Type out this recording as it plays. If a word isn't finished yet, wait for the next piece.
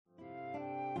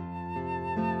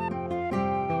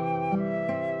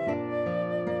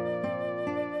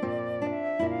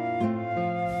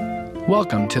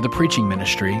Welcome to the preaching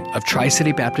ministry of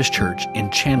Tri-City Baptist Church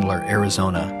in Chandler,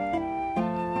 Arizona.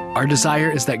 Our desire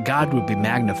is that God would be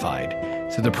magnified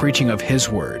through the preaching of His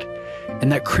Word, and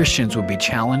that Christians would be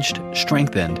challenged,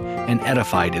 strengthened, and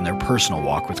edified in their personal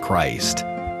walk with Christ.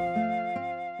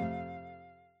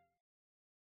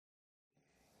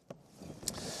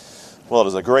 Well, it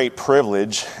is a great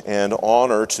privilege and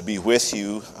honor to be with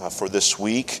you for this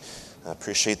week. I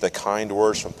appreciate the kind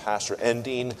words from Pastor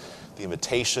Ending, the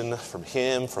invitation from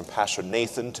him, from Pastor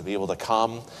Nathan to be able to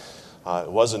come.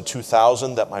 It was in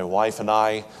 2000 that my wife and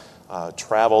I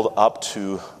traveled up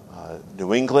to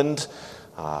New England.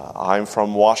 I'm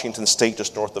from Washington State,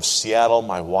 just north of Seattle.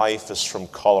 My wife is from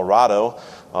Colorado,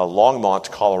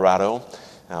 Longmont, Colorado.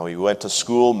 We went to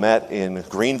school, met in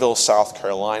Greenville, South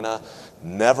Carolina.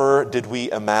 Never did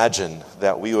we imagine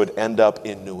that we would end up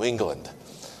in New England.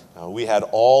 We had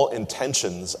all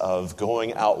intentions of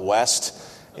going out west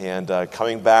and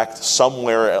coming back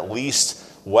somewhere at least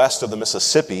west of the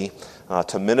Mississippi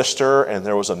to minister. And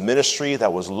there was a ministry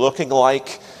that was looking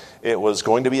like it was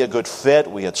going to be a good fit.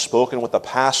 We had spoken with the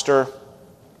pastor,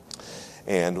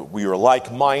 and we were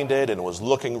like-minded, and it was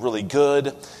looking really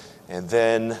good. And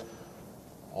then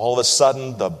all of a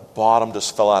sudden, the bottom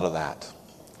just fell out of that.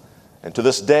 And to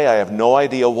this day, I have no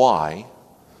idea why,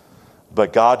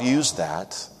 but God used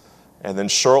that. And then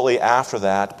shortly after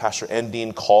that, Pastor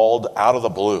Endine called out of the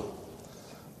blue.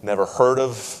 Never heard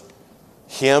of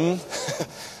him.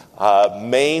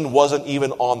 Maine wasn't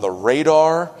even on the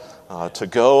radar to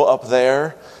go up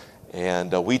there.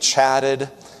 And we chatted,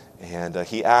 and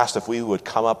he asked if we would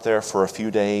come up there for a few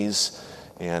days,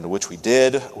 and which we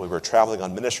did. We were traveling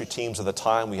on ministry teams at the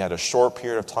time. We had a short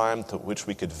period of time to which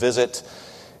we could visit.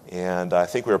 And I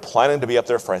think we were planning to be up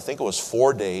there for, I think it was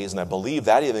 4 days, and I believe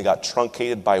that even got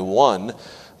truncated by one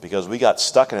because we got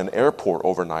stuck in an airport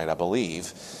overnight, I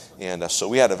believe. And so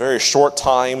we had a very short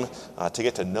time to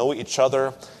get to know each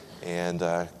other. And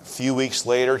a few weeks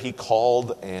later, he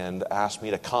called and asked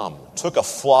me to come. Took a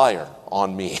flyer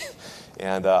on me.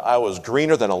 And I was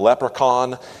greener than a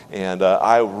leprechaun, and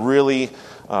I really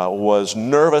was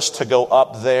nervous to go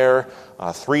up there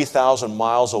 3,000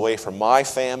 miles away from my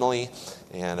family,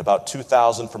 and about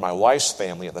 2,000 for my wife's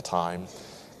family at the time.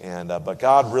 And but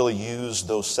God really used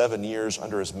those 7 years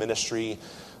under His ministry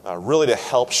really to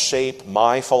help shape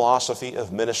my philosophy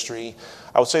of ministry.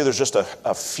 I would say there's just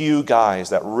a few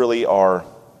guys that really are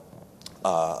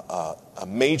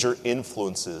major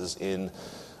influences in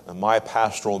my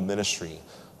pastoral ministry.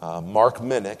 Mark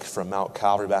Minnick from Mount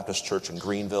Calvary Baptist Church in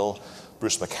Greenville,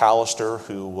 Bruce McAllister,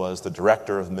 who was the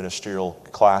director of ministerial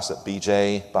class at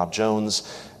BJ, Bob Jones,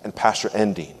 and Pastor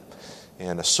Endine.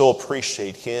 And I so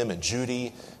appreciate him and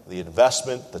Judy, the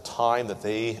investment, the time that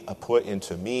they put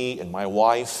into me and my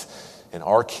wife and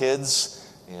our kids.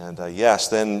 And yes,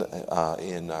 then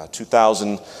in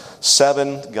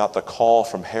 2007, got the call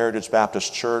from Heritage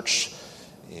Baptist Church,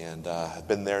 and have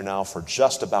been there now for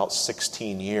just about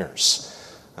 16 years.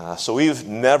 So we've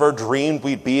never dreamed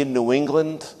we'd be in New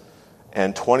England,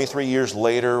 and 23 years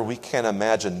later, we can't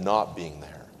imagine not being there.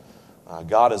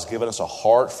 God has given us a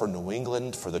heart for New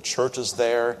England, for the churches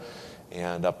there,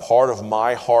 and a part of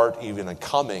my heart, even in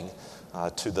coming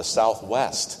to the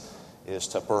Southwest, is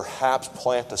to perhaps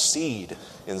plant a seed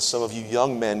in some of you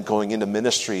young men going into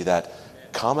ministry that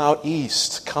come out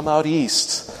east, come out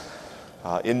east.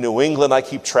 In New England, I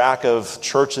keep track of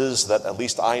churches that at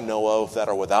least I know of that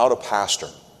are without a pastor.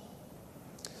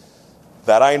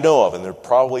 That I know of, and there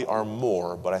probably are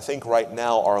more, but I think right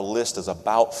now our list is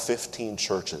about 15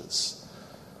 churches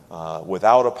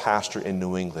without a pastor in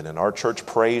New England. And our church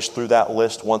prays through that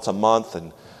list once a month,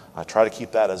 and I try to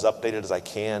keep that as updated as I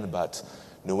can. But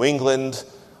New England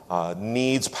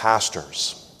needs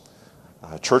pastors.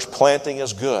 Church planting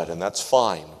is good, and that's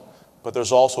fine. But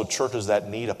there's also churches that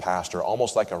need a pastor,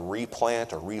 almost like a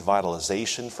replant or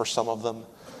revitalization for some of them.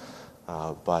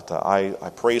 But I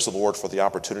praise the Lord for the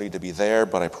opportunity to be there,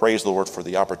 but I praise the Lord for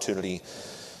the opportunity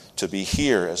to be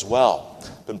here as well.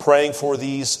 Been praying for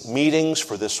these meetings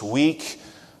for this week.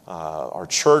 Our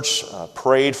church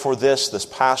prayed for this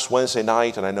past Wednesday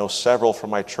night, and I know several from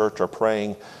my church are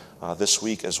praying this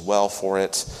week as well for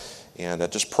it.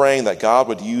 And just praying that God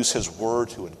would use His Word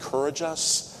to encourage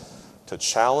us, to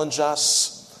challenge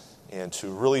us, and to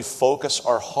really focus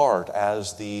our heart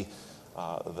as the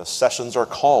sessions are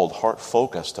called Heart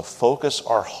Focus, to focus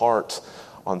our heart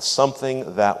on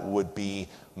something that would be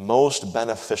most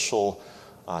beneficial,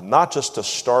 not just to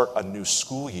start a new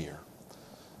school year,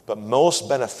 but most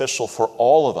beneficial for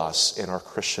all of us in our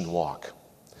Christian walk.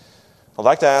 I'd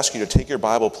like to ask you to take your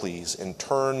Bible, please, and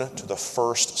turn to the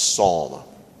first Psalm.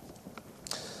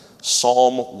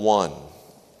 Psalm 1.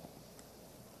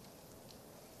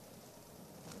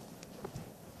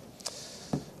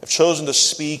 chosen to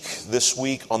speak this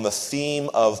week on the theme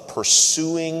of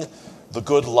pursuing the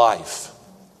good life.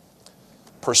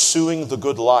 Pursuing the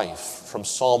good life from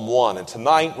Psalm 1. And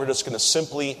tonight we're just going to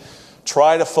simply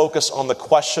try to focus on the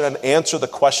question and answer the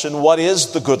question, what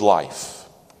is the good life?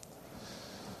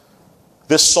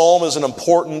 This psalm is an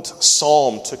important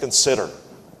psalm to consider.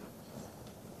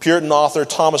 Puritan author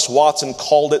Thomas Watson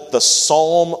called it the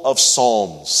Psalm of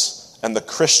Psalms and the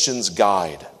Christian's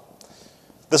Guide.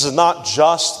 This is not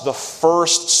just the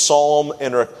first psalm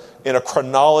in a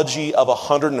chronology of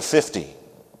 150.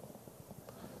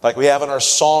 Like we have in our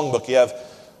songbook, you have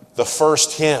the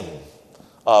first hymn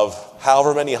of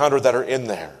however many hundred that are in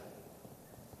there.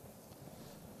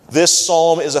 This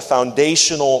psalm is a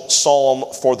foundational psalm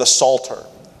for the Psalter.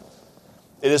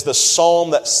 It is the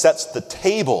psalm that sets the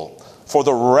table for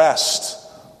the rest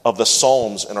of the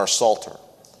psalms in our Psalter.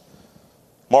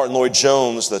 Martin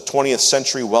Lloyd-Jones, the 20th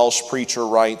century Welsh preacher,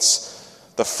 writes,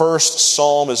 "The first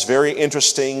psalm is very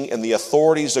interesting, and the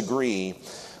authorities agree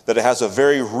that it has a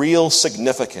very real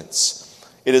significance.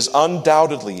 It is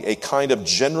undoubtedly a kind of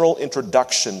general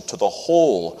introduction to the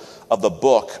whole of the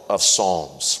book of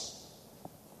Psalms."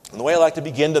 And the way I like to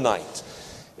begin tonight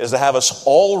is to have us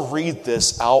all read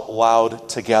this out loud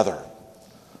together.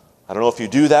 I don't know if you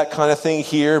do that kind of thing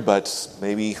here, but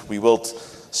maybe we will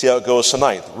see how it goes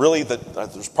tonight. Really,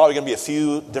 there's probably going to be a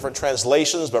few different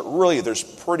translations, but really there's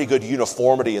pretty good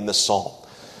uniformity in this psalm.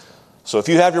 So if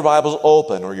you have your Bibles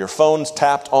open or your phones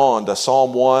tapped on to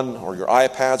Psalm 1 or your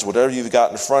iPads, whatever you've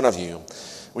got in front of you,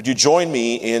 would you join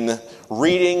me in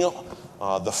reading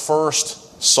the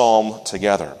first psalm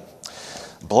together?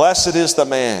 "Blessed is the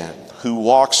man who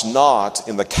walks not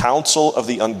in the counsel of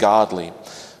the ungodly,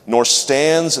 nor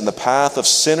stands in the path of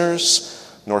sinners,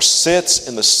 nor sits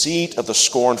in the seat of the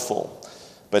scornful.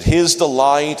 But his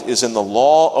delight is in the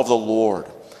law of the Lord,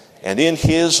 and in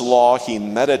his law he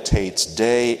meditates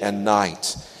day and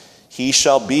night. He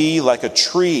shall be like a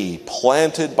tree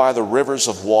planted by the rivers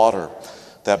of water,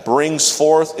 that brings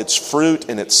forth its fruit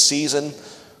in its season,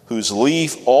 whose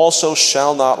leaf also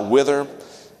shall not wither,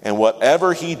 and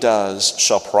whatever he does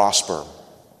shall prosper.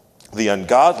 The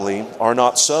ungodly are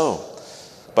not so,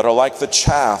 but are like the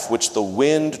chaff which the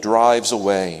wind drives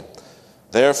away.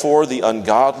 Therefore the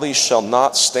ungodly shall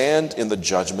not stand in the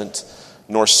judgment,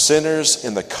 nor sinners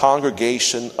in the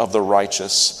congregation of the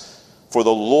righteous. For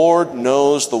the Lord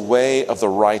knows the way of the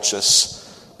righteous,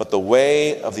 but the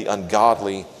way of the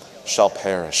ungodly shall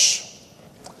perish."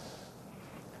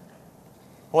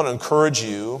 I want to encourage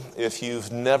you, if you've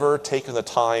never taken the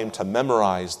time to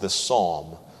memorize this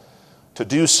psalm, to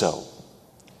do so.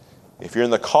 If you're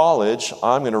in the college,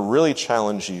 I'm going to really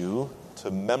challenge you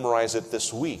to memorize it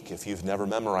this week if you've never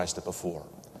memorized it before.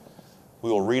 We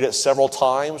will read it several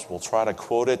times. We'll try to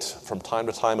quote it from time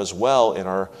to time as well in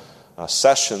our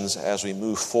sessions as we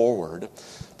move forward.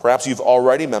 Perhaps you've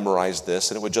already memorized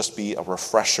this and it would just be a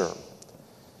refresher.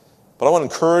 But I want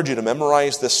to encourage you to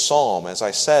memorize this psalm. As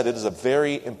I said, it is a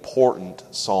very important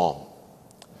psalm.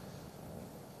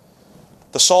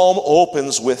 The psalm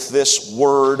opens with this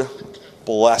word,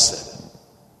 blessed.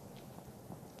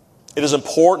 It is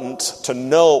important to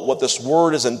note what this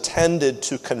word is intended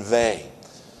to convey.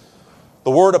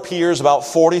 The word appears about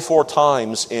 44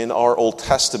 times in our Old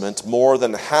Testament, more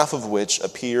than half of which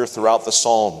appear throughout the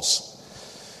Psalms.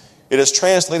 It is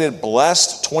translated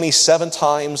blessed 27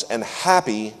 times and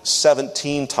happy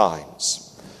 17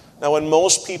 times. Now, when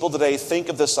most people today think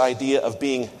of this idea of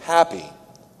being happy,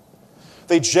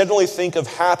 they generally think of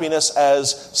happiness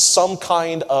as some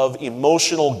kind of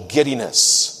emotional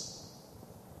giddiness.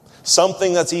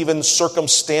 Something that's even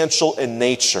circumstantial in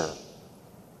nature.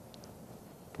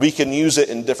 We can use it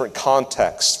in different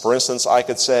contexts. For instance, I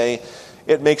could say,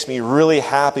 it makes me really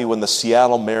happy when the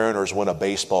Seattle Mariners win a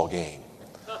baseball game.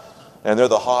 And they're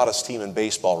the hottest team in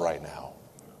baseball right now.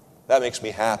 That makes me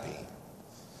happy.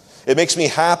 It makes me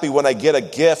happy when I get a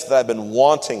gift that I've been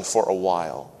wanting for a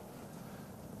while.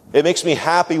 It makes me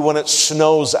happy when it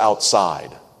snows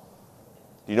outside.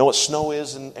 Do you know what snow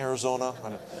is in Arizona?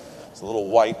 It's a little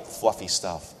white, fluffy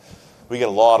stuff. We get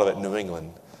a lot of it in New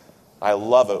England. I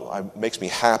love it. It makes me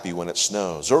happy when it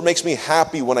snows. Or it makes me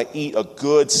happy when I eat a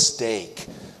good steak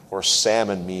or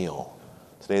salmon meal.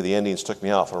 Today the Indians took me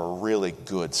out for a really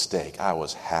good steak. I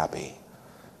was happy.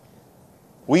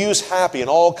 We use happy in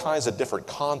all kinds of different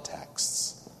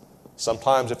contexts.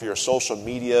 Sometimes if you're a social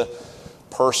media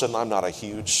person, I'm not a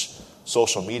huge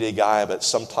social media guy, but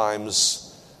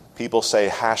sometimes people say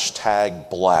hashtag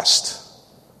blessed.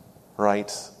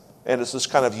 Right? And it's just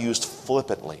kind of used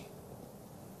flippantly.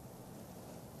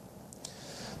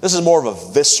 This is more of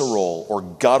a visceral or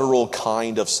guttural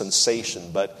kind of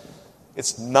sensation, but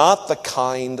it's not the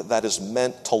kind that is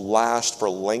meant to last for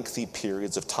lengthy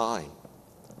periods of time.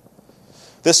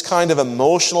 This kind of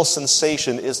emotional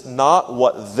sensation is not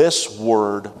what this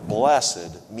word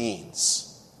blessed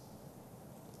means.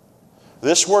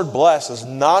 This word blessed is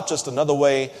not just another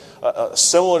way,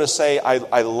 similar to say,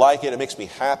 I like it, it makes me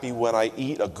happy when I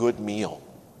eat a good meal.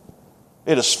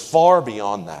 It is far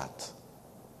beyond that.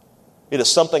 It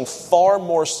is something far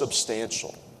more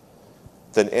substantial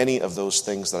than any of those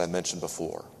things that I mentioned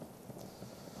before.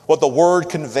 What the word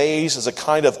conveys is a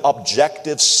kind of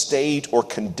objective state or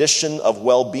condition of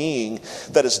well-being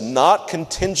that is not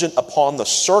contingent upon the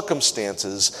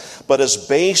circumstances, but is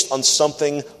based on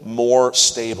something more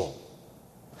stable.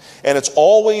 And it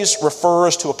always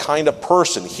refers to a kind of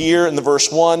person. Here in the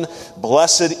verse 1,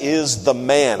 blessed is the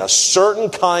man, a certain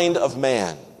kind of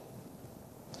man.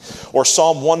 Or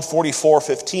Psalm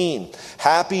 144:15,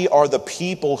 happy are the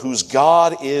people whose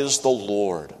God is the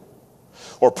Lord.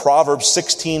 Or Proverbs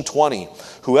 16:20,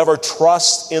 whoever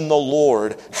trusts in the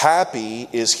Lord, happy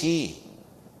is he.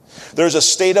 There's a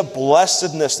state of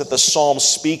blessedness that the psalm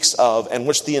speaks of and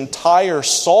which the entire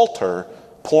Psalter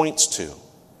points to.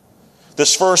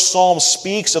 This first psalm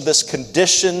speaks of this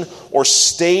condition or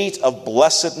state of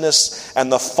blessedness,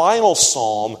 and the final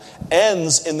psalm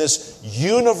ends in this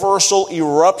universal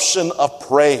eruption of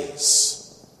praise.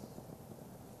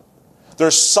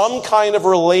 There's some kind of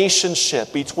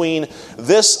relationship between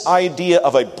this idea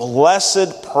of a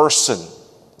blessed person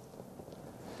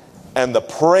and the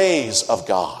praise of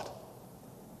God.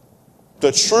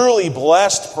 The truly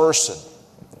blessed person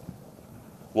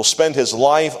will spend his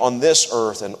life on this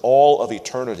earth and all of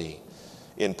eternity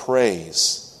in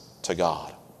praise to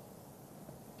God.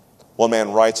 One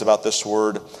man writes about this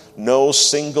word, no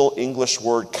single English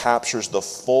word captures the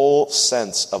full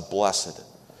sense of blessed.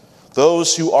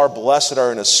 Those who are blessed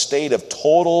are in a state of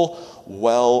total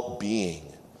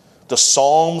well-being. The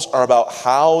Psalms are about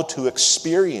how to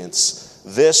experience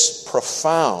this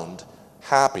profound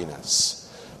happiness.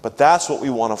 But that's what we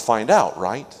want to find out,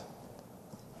 right?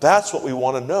 That's what we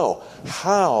want to know,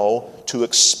 how to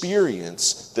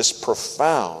experience this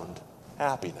profound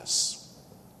happiness.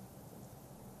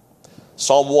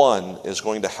 Psalm 1 is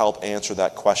going to help answer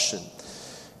that question.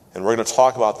 And we're going to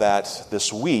talk about that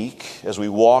this week as we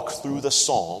walk through the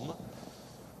psalm.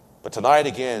 But tonight,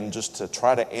 again, just to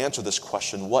try to answer this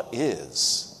question, what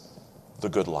is the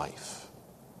good life?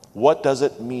 What does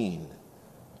it mean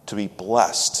to be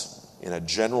blessed in a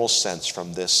general sense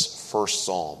from this first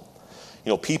psalm? You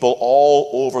know, people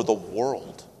all over the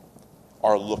world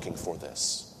are looking for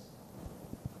this.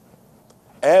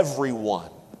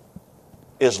 Everyone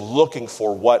is looking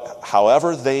for what,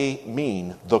 however they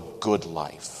mean, the good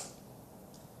life.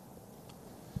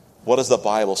 What does the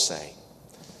Bible say?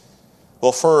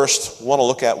 Well, first, we want to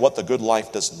look at what the good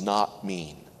life does not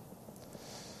mean.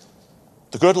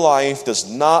 The good life does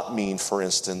not mean, for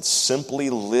instance,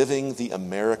 simply living the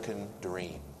American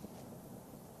dream.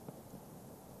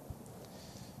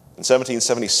 In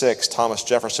 1776, Thomas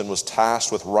Jefferson was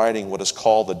tasked with writing what is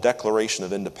called the Declaration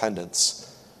of Independence.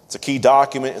 It's a key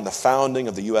document in the founding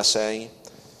of the USA.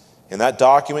 In that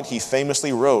document, he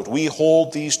famously wrote, "We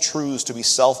hold these truths to be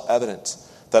self-evident,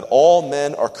 that all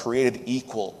men are created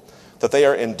equal, that they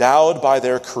are endowed by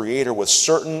their Creator with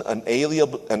certain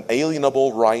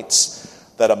unalienable rights,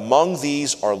 that among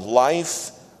these are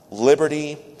life,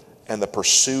 liberty, and the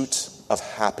pursuit of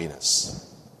happiness."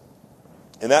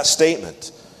 In that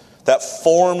statement, that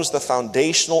forms the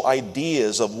foundational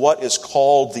ideas of what is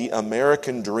called the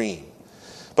American dream.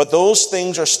 But those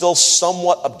things are still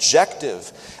somewhat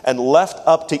objective and left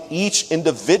up to each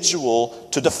individual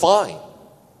to define.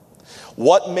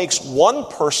 What makes one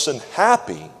person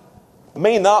happy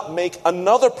may not make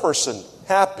another person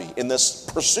happy in this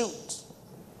pursuit.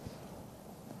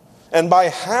 And by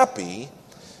happy,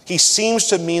 he seems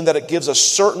to mean that it gives a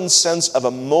certain sense of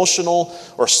emotional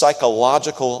or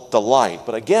psychological delight.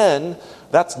 But again,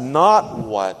 that's not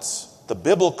what the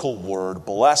biblical word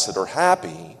blessed or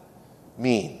happy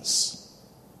means.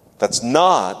 That's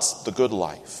not the good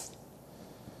life.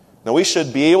 Now, we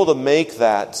should be able to make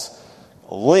that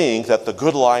link that the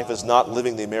good life is not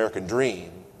living the American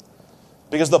dream,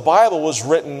 because the Bible was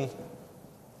written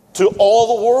to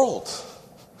all the world,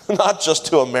 not just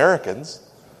to Americans.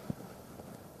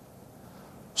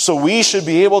 So we should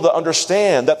be able to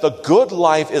understand that the good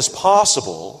life is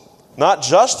possible, not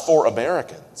just for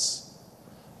Americans,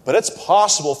 but it's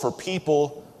possible for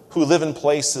people who live in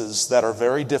places that are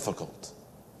very difficult,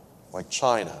 like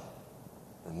China,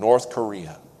 or North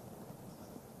Korea,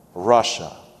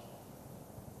 Russia.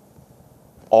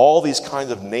 All these kinds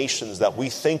of nations that we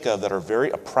think of that are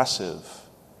very oppressive,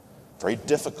 very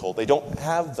difficult. They don't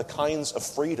have the kinds of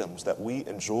freedoms that we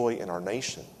enjoy in our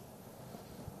nation.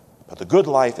 But the good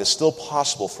life is still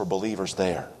possible for believers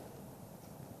there,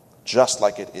 just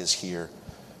like it is here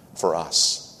for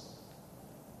us.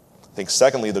 I think,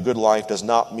 secondly, the good life does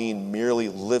not mean merely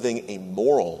living a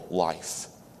moral life.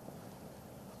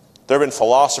 There have been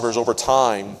philosophers over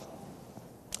time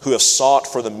who have sought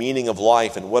for the meaning of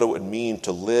life and what it would mean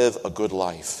to live a good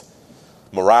life.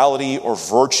 Morality or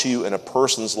virtue in a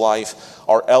person's life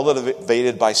are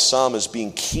elevated by some as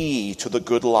being key to the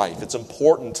good life. It's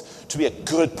important to be a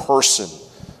good person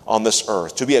on this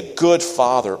earth, to be a good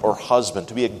father or husband,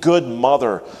 to be a good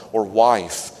mother or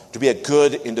wife, to be a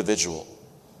good individual.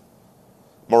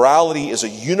 Morality is a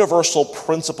universal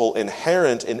principle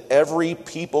inherent in every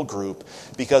people group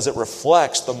because it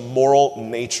reflects the moral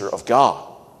nature of God.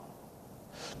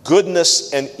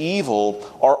 Goodness and evil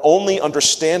are only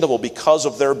understandable because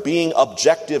of their being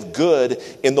objective good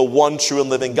in the one true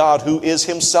and living God who is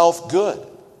himself good.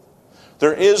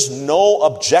 There is no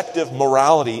objective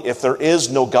morality if there is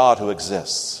no God who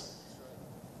exists.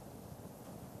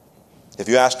 If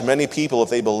you ask many people if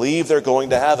they believe they're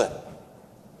going to heaven,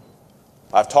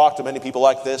 I've talked to many people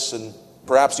like this, and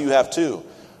perhaps you have too.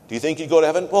 Do you think you go to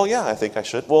heaven? Well, yeah, I think I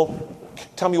should. Well,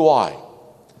 tell me why.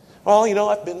 Well,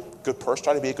 I've been a good person,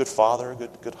 trying to be a good father, a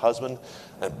good husband.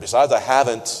 And besides, I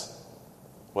haven't,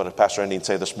 what did Pastor Endine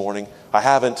say this morning? I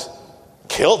haven't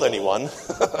killed anyone.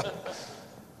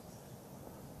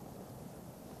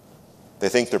 They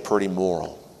think they're pretty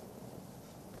moral.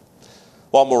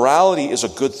 While morality is a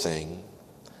good thing,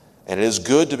 and it is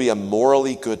good to be a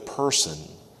morally good person,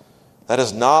 that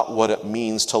is not what it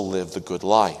means to live the good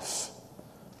life.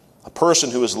 A person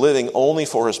who is living only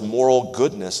for his moral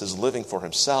goodness is living for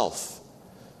himself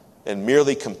and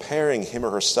merely comparing him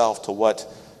or herself to what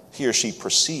he or she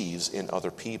perceives in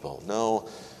other people. No,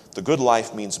 the good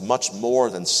life means much more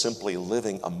than simply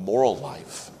living a moral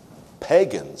life.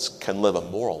 Pagans can live a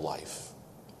moral life,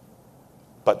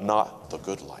 but not the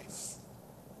good life.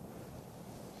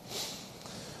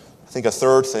 I think a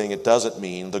third thing it doesn't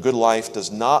mean, the good life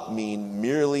does not mean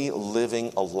merely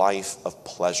living a life of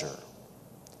pleasure.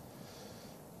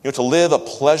 To live a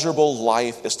pleasurable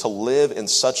life is to live in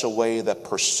such a way that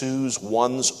pursues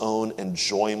one's own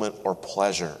enjoyment or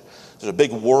pleasure. There's a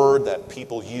big word that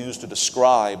people use to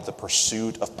describe the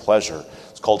pursuit of pleasure.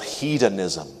 It's called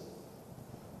hedonism.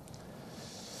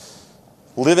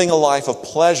 Living a life of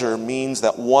pleasure means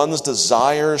that one's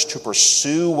desires to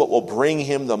pursue what will bring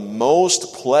him the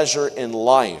most pleasure in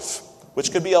life,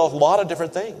 which could be a lot of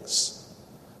different things.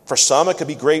 For some, it could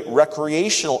be great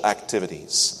recreational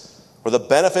activities, or the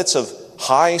benefits of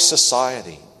high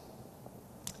society,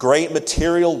 great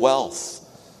material wealth,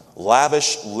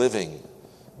 lavish living,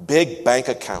 big bank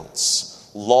accounts,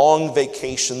 long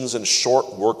vacations and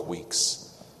short work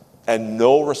weeks, and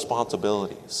no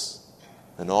responsibilities.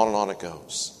 And on it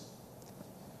goes.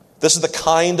 This is the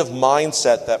kind of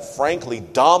mindset that frankly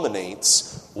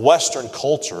dominates Western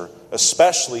culture,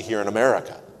 especially here in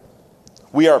America.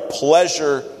 We are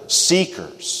pleasure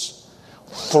seekers.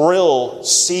 Thrill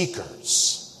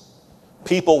seekers.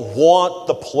 People want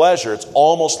the pleasure. It's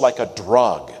almost like a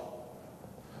drug.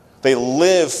 They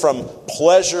live from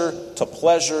pleasure to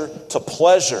pleasure to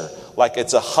pleasure, like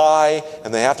it's a high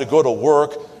and they have to go to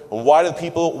work. And why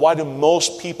do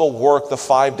most people work the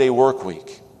 5-day work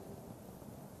week?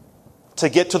 To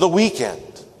get to the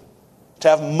weekend. To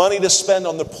have money to spend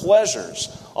on the pleasures,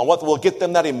 on what will get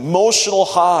them that emotional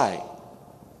high.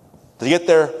 To get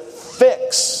their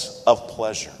fix of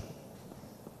pleasure.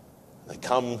 They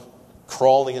come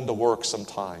crawling into work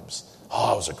sometimes.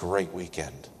 Oh, it was a great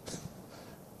weekend.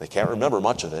 They can't remember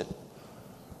much of it.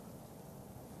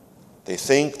 They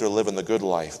think they're living the good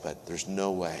life, but there's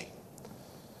no way.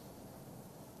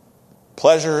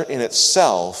 Pleasure in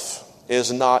itself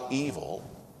is not evil.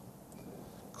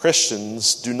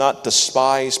 Christians do not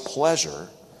despise pleasure,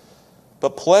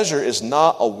 but pleasure is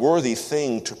not a worthy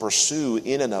thing to pursue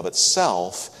in and of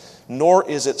itself, nor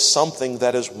is it something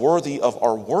that is worthy of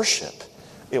our worship.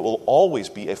 It will always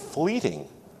be a fleeting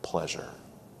pleasure.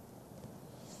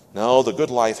 No, the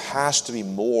good life has to be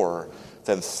more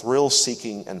than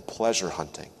thrill-seeking and pleasure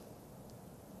hunting.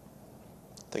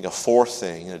 I think a fourth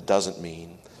thing it doesn't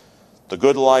mean, the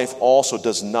good life also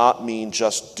does not mean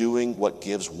just doing what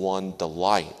gives one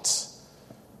delight.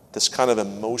 This kind of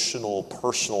emotional,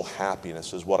 personal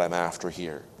happiness is what I'm after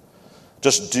here.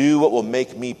 Just do what will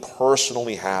make me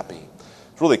personally happy.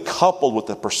 It's really coupled with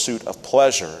the pursuit of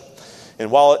pleasure. And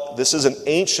while this is an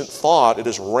ancient thought, it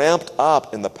is ramped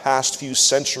up in the past few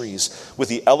centuries with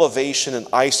the elevation and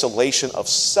isolation of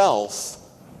self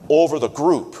over the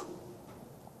group.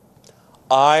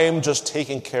 I'm just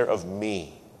taking care of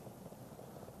me.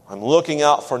 I'm looking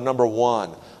out for number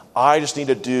one. I just need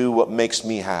to do what makes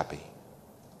me happy.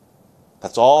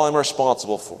 That's all I'm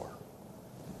responsible for.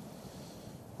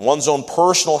 One's own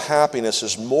personal happiness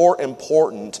is more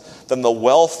important than the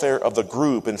welfare of the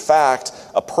group. In fact,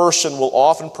 a person will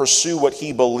often pursue what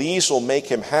he believes will make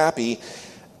him happy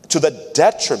to the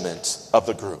detriment of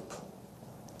the group.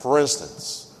 For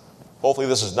instance, hopefully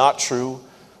this is not true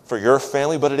for your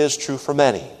family, but it is true for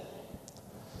many.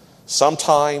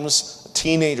 Sometimes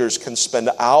teenagers can spend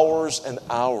hours and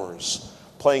hours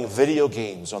playing video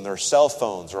games on their cell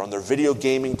phones or on their video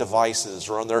gaming devices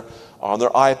or on their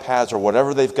iPads or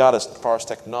whatever they've got as far as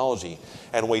technology,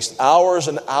 and waste hours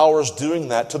and hours doing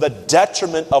that to the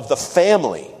detriment of the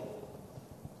family,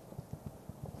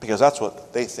 because that's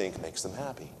what they think makes them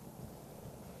happy.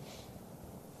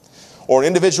 Or an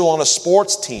individual on a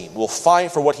sports team will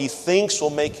fight for what he thinks will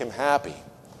make him happy.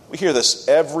 We hear this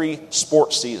every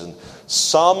sports season.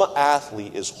 Some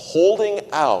athlete is holding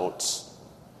out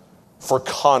for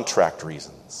contract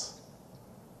reasons.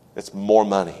 It's more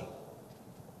money.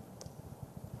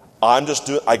 I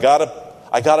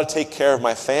gotta take care of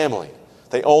my family.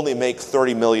 They only make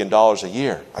 $30 million a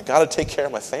year. I gotta take care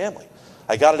of my family.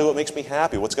 I gotta do what makes me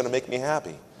happy, what's gonna make me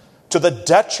happy, to the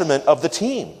detriment of the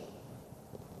team.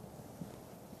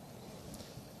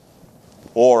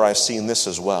 Or I've seen this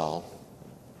as well.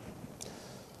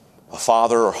 A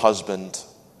father or husband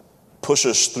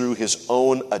pushes through his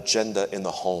own agenda in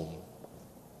the home,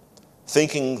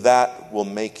 thinking that will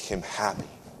make him happy.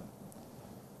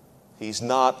 He's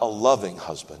not a loving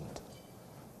husband.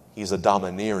 He's a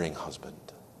domineering husband.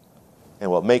 And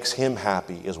what makes him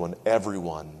happy is when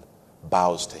everyone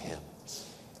bows to him.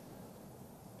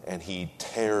 And he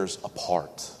tears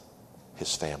apart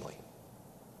his family.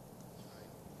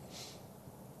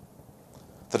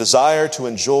 The desire to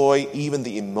enjoy even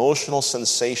the emotional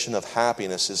sensation of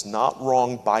happiness is not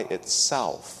wrong by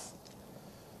itself.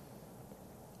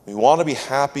 We want to be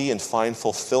happy and find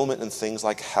fulfillment in things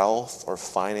like health or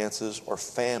finances or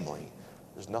family.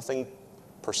 There's nothing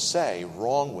per se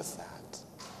wrong with that.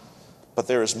 But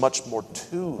there is much more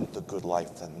to the good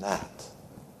life than that.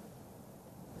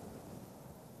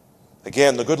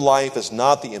 Again, the good life is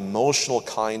not the emotional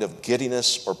kind of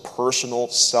giddiness or personal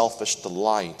selfish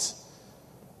delight.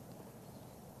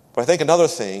 But I think another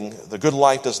thing, the good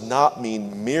life does not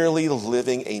mean merely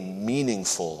living a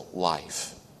meaningful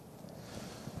life.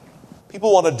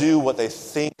 People want to do what they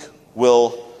think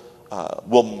will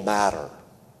matter.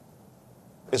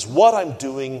 Is what I'm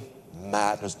doing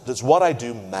matter? Does what I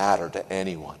do matter to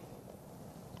anyone?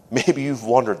 Maybe you've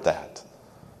wondered that.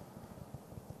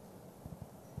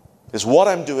 Is what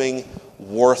I'm doing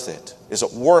worth it? Is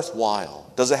it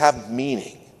worthwhile? Does it have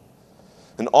meaning?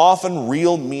 And often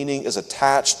real meaning is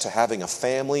attached to having a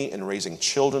family and raising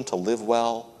children to live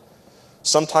well.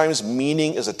 Sometimes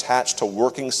meaning is attached to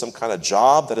working some kind of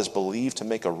job that is believed to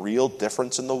make a real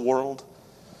difference in the world.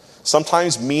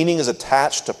 Sometimes meaning is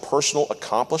attached to personal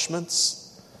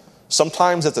accomplishments.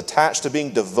 Sometimes it's attached to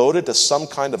being devoted to some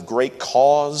kind of great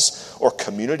cause or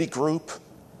community group.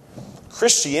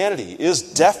 Christianity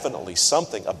is definitely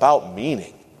something about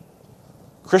meaning.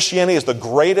 Christianity is the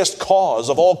greatest cause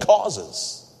of all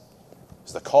causes.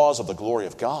 It's the cause of the glory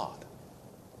of God.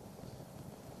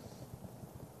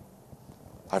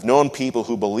 I've known people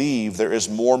who believe there is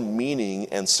more meaning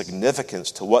and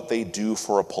significance to what they do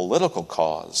for a political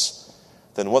cause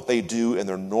than what they do in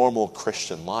their normal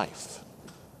Christian life.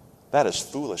 That is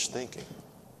foolish thinking.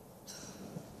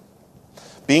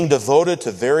 Being devoted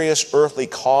to various earthly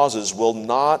causes will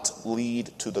not lead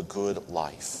to the good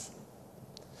life.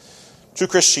 True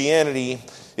Christianity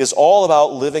is all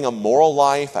about living a moral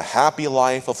life, a happy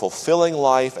life, a fulfilling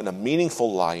life, and a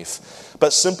meaningful life.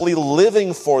 But simply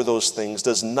living for those things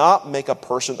does not make a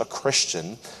person a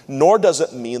Christian, nor does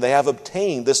it mean they have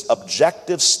obtained this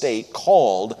objective state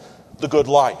called the good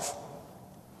life.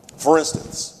 For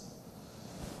instance,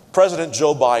 President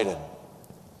Joe Biden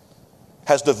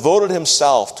has devoted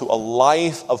himself to a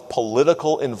life of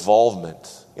political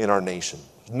involvement in our nation.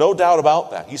 No doubt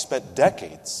about that. He spent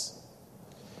decades.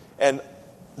 And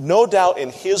no doubt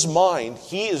in his mind,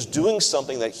 he is doing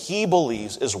something that he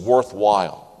believes is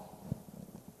worthwhile.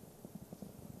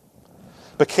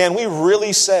 But can we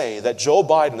really say that Joe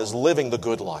Biden is living the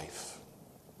good life?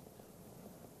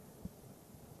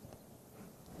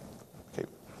 Okay,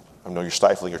 I know you're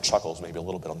stifling your chuckles maybe a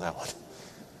little bit on that one.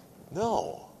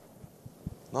 No,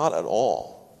 not at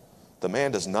all. The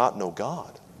man does not know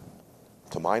God,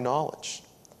 to my knowledge.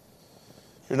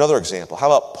 Here's another example. How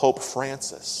about Pope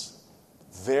Francis?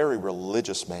 Very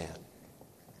religious man.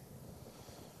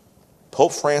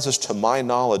 Pope Francis, to my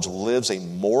knowledge, lives a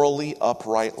morally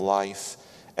upright life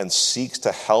and seeks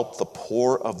to help the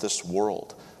poor of this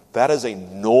world. That is a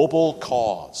noble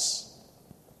cause.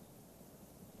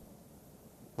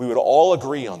 We would all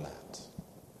agree on that.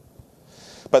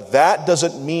 But that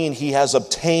doesn't mean he has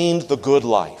obtained the good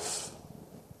life.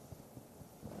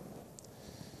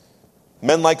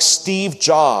 Men like Steve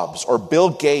Jobs or Bill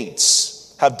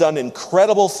Gates have done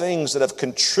incredible things that have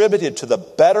contributed to the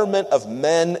betterment of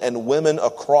men and women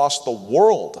across the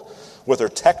world with their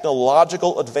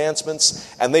technological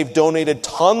advancements, and they've donated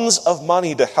tons of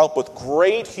money to help with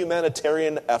great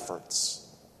humanitarian efforts.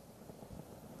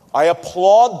 I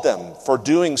applaud them for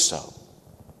doing so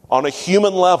on a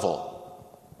human level.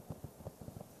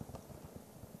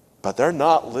 But they're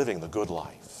not living the good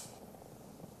life.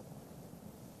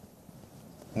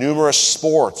 Numerous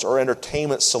sports or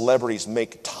entertainment celebrities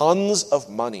make tons of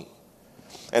money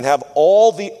and have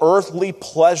all the earthly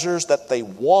pleasures that they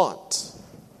want.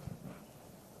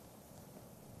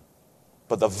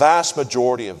 But the vast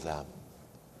majority of them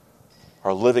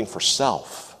are living for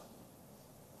self.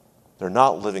 They're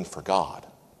not living for God.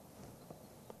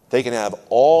 They can have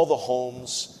all the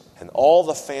homes and all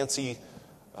the fancy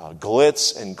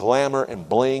glitz and glamour and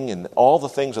bling and all the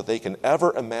things that they can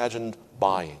ever imagine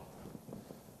buying.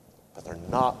 But they're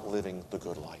not living the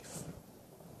good life.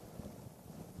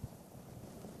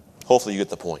 Hopefully you get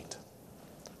the point.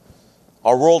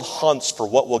 Our world hunts for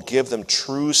what will give them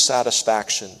true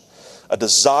satisfaction, a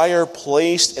desire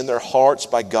placed in their hearts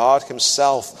by God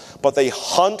Himself, but they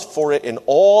hunt for it in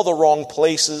all the wrong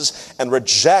places and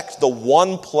reject the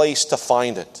one place to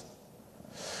find it.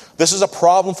 This is a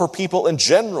problem for people in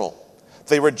general.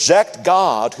 They reject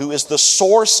God, who is the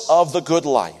source of the good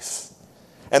life,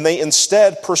 and they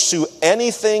instead pursue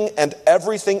anything and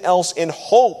everything else in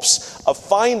hopes of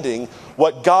finding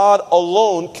what God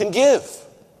alone can give.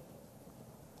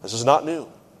 This is not new.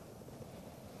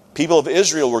 People of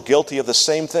Israel were guilty of the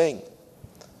same thing.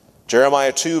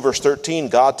 Jeremiah 2, verse 13,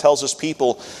 God tells His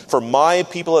people, "For my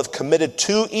people have committed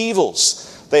two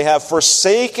evils. They have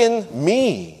forsaken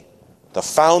me, the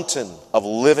fountain of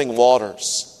living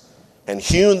waters, and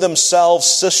hewn themselves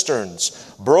cisterns,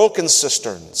 broken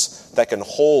cisterns that can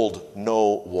hold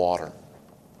no water."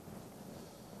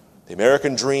 The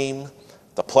American dream,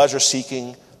 the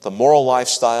pleasure-seeking, the moral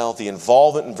lifestyle, the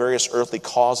involvement in various earthly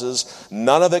causes,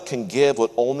 none of it can give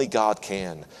what only God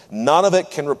can. None of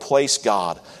it can replace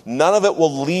God. None of it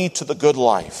will lead to the good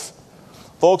life.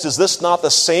 Folks, is this not the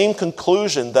same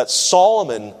conclusion that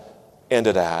Solomon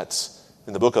ended at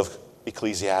in the book of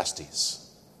Ecclesiastes?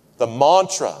 The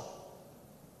mantra,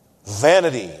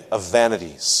 vanity of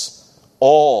vanities,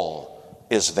 all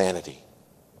is vanity.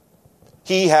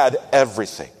 He had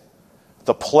everything.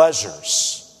 The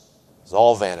pleasures, it's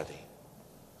all vanity.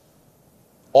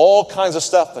 All kinds of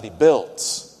stuff that he built,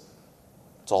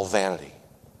 it's all vanity.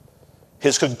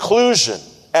 His conclusion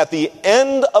at the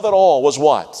end of it all was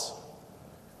what?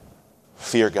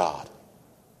 Fear God.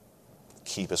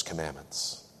 Keep His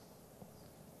commandments.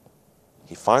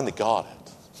 He finally got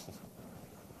it.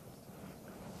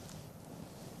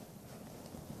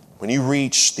 When you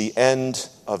reach the end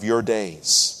of your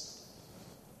days,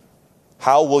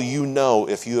 how will you know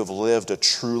if you have lived a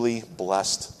truly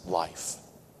blessed life?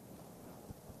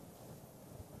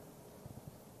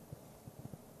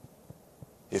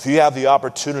 If you have the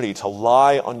opportunity to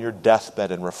lie on your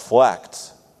deathbed and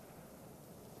reflect,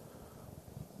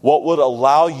 what would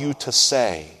allow you to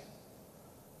say,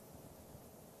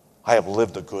 I have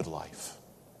lived a good life?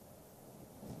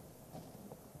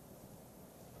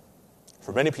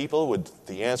 For many people,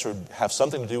 the answer would have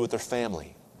something to do with their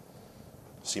family.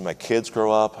 See my kids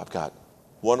grow up. I've got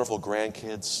wonderful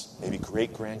grandkids, maybe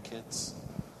great-grandkids.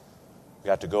 We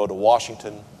got to go to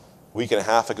Washington a week and a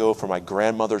half ago for my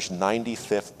grandmother's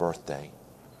 95th birthday.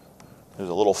 It was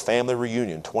a little family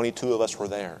reunion. 22 of us were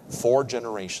there. 4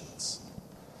 generations.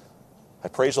 I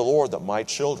praise the Lord that my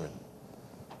children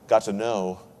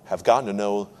have gotten to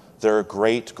know their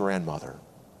great-grandmother,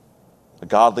 a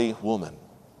godly woman.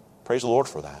 Praise the Lord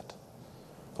for that.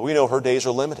 But we know her days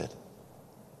are limited.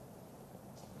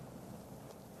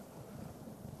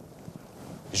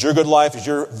 Is your good life, is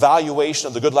your valuation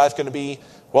of the good life going to be,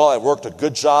 well, I worked a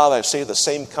good job, I've stayed at the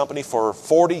same company for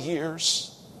 40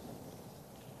 years,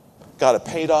 got a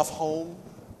paid-off home,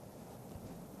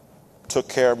 took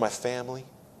care of my family,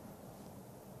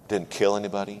 didn't kill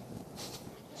anybody,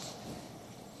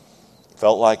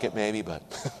 felt like it maybe, but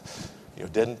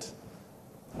didn't?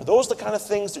 Are those the kind of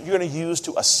things that you're going to use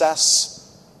to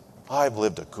assess, I've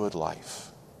lived a good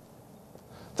life?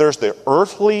 There's the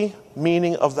earthly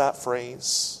meaning of that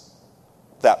phrase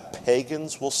that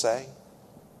pagans will say.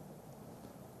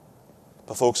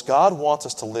 But folks, God wants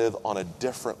us to live on a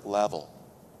different level.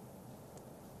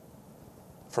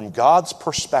 From God's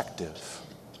perspective,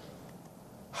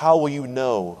 how will you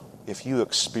know if you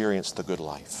experience the good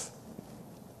life?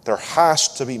 There has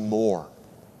to be more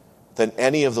than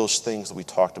any of those things that we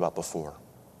talked about before.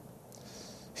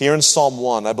 Here in Psalm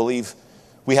 1, I believe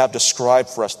we have described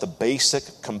for us the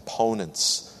basic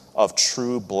components of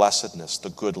true blessedness, the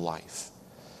good life.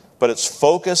 But its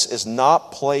focus is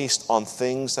not placed on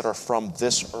things that are from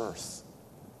this earth.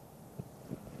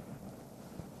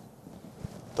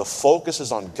 The focus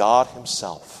is on God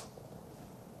himself.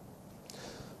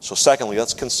 So secondly,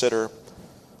 let's consider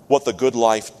what the good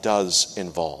life does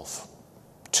involve.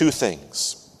 Two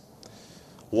things.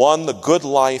 One, the good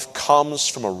life comes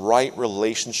from a right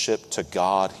relationship to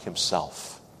God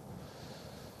himself.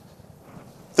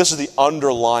 This is the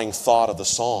underlying thought of the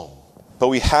psalm. But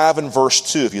we have in verse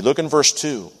 2, if you look in verse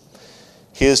 2,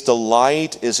 his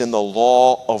delight is in the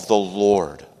law of the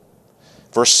Lord.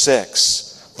 Verse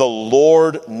 6, the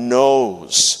Lord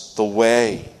knows the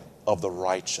way of the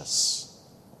righteous.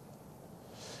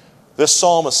 This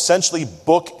psalm essentially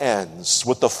bookends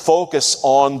with the focus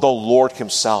on the Lord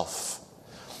himself.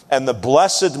 And the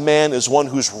blessed man is one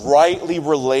who's rightly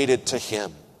related to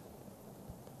him.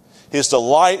 His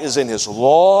delight is in his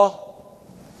law,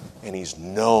 and he's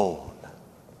known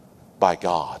by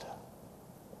God.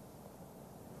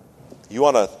 You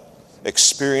want to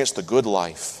experience the good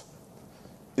life,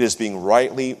 it is being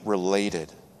rightly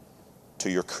related to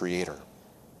your Creator.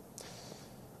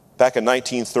 Back in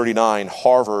 1939,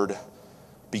 Harvard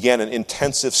began an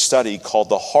intensive study called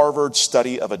the Harvard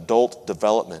Study of Adult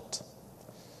Development.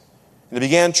 And it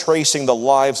began tracing the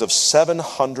lives of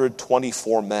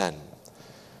 724 men.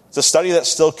 It's a study that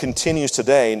still continues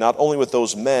today, not only with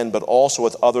those men, but also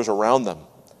with others around them.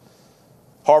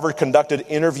 Harvard conducted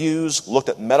interviews, looked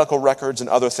at medical records and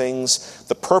other things.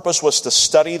 The purpose was to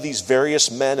study these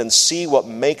various men and see what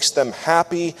makes them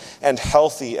happy and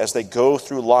healthy as they go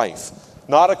through life.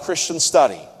 Not a Christian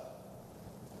study,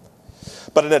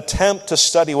 but an attempt to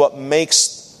study what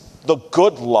makes the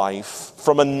good life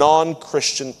from a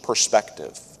non-Christian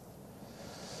perspective.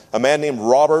 A man named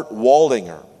Robert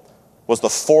Waldinger was the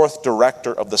fourth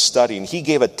director of the study, and he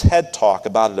gave a TED Talk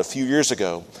about it a few years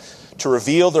ago to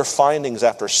reveal their findings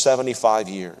after 75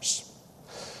 years.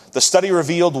 The study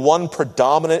revealed one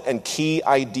predominant and key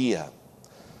idea,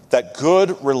 that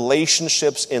good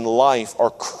relationships in life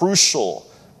are crucial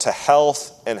to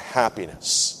health and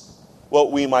happiness.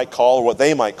 What we might call, or what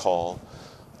they might call,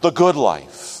 the good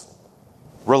life.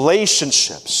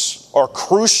 Relationships are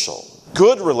crucial.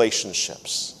 Good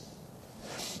relationships.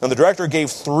 And the director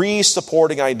gave three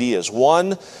supporting ideas.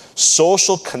 One,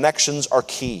 social connections are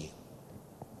key.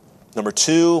 Number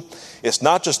two, it's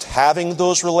not just having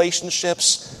those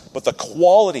relationships, but the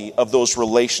quality of those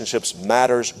relationships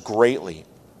matters greatly.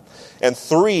 And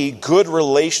three, good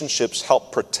relationships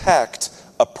help protect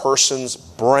a person's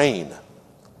brain.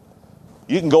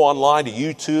 You can go online to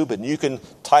YouTube and you can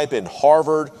type in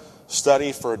Harvard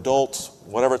Study for Adults,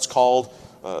 whatever it's called,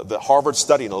 the Harvard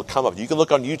study, and it'll come up. You can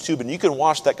look on YouTube and you can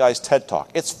watch that guy's TED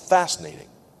Talk. It's fascinating.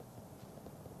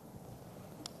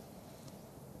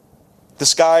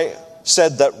 This guy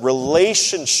said that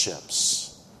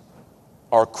relationships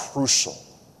are crucial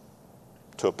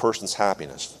to a person's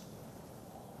happiness.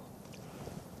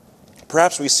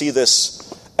 Perhaps we see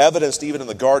this evidenced even in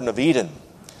the Garden of Eden.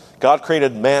 God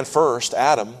created man first,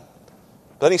 Adam.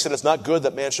 Then he said it's not good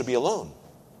that man should be alone.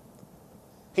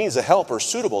 He needs a helper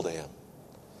suitable to him.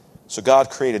 So God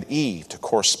created Eve to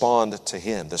correspond to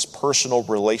him, this personal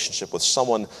relationship with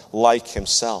someone like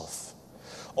himself.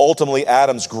 Ultimately,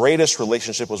 Adam's greatest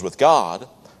relationship was with God.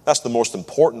 That's the most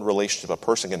important relationship a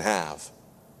person can have.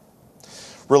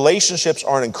 Relationships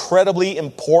are an incredibly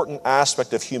important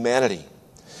aspect of humanity.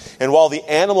 And while the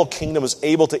animal kingdom is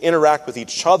able to interact with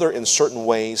each other in certain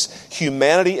ways,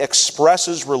 humanity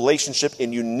expresses relationship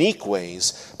in unique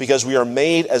ways because we are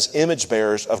made as image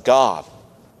bearers of God.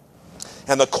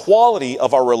 And the quality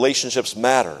of our relationships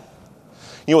matter.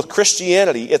 You know, with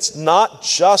Christianity, it's not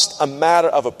just a matter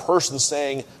of a person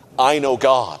saying, I know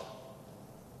God.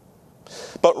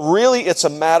 But really, it's a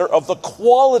matter of the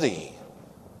quality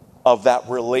of that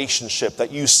relationship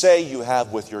that you say you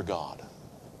have with your God.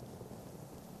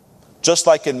 Just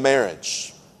like in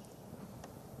marriage,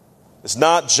 it's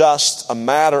not just a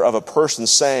matter of a person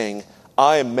saying,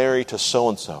 I am married to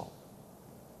so-and-so.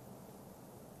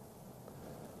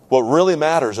 What really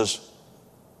matters is,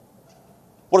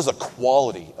 what is the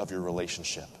quality of your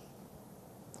relationship?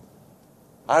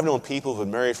 I've known people who've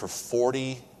been married for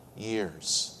 40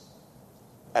 years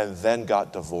and then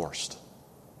got divorced.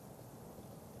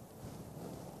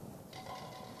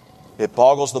 It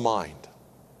boggles the mind.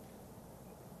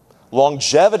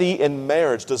 Longevity in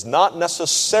marriage does not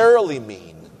necessarily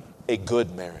mean a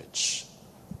good marriage.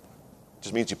 It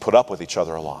just means you put up with each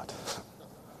other a lot.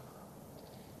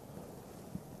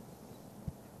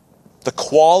 The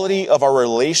quality of our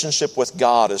relationship with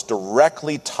God is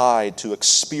directly tied to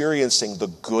experiencing the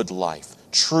good life,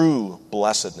 true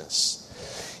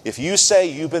blessedness. If you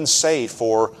say you've been saved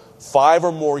for 5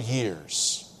 or more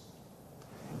years,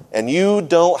 and you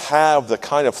don't have the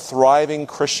kind of thriving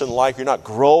Christian life, you're not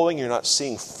growing, you're not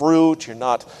seeing fruit, you're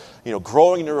not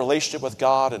growing in your relationship with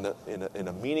God in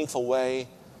a meaningful way,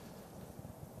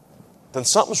 then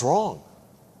something's wrong.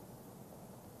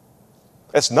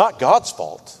 It's not God's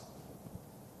fault.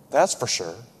 That's for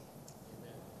sure.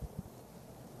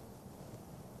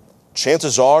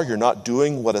 Chances are you're not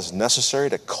doing what is necessary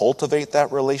to cultivate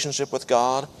that relationship with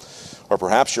God. Or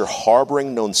perhaps you're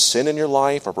harboring known sin in your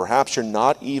life, or perhaps you're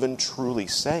not even truly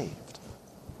saved.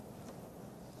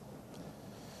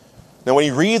 Now, when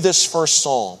you read this first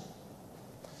psalm,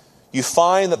 you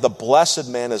find that the blessed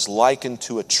man is likened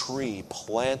to a tree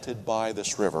planted by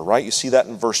this river, right? You see that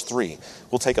in verse 3.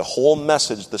 We'll take a whole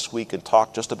message this week and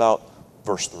talk just about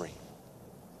verse 3.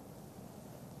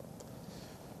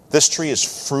 This tree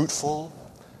is fruitful,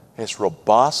 it's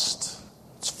robust,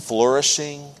 it's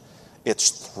flourishing,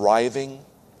 it's thriving.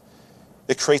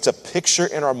 It creates a picture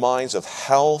in our minds of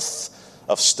health,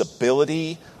 of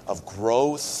stability, of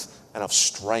growth, and of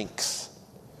strength.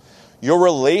 Your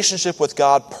relationship with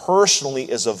God personally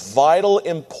is of vital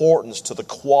importance to the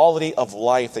quality of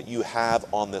life that you have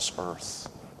on this earth.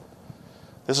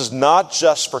 This is not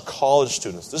just for college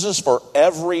students. This is for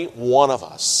every one of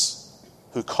us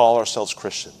who call ourselves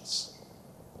Christians.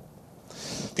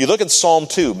 If you look at Psalm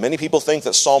 2, many people think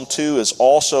that Psalm 2 is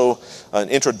also an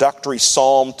introductory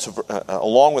psalm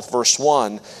along with verse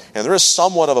 1. And there is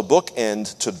somewhat of a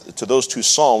bookend to those two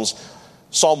psalms.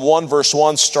 Psalm 1 verse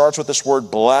 1 starts with this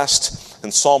word blessed.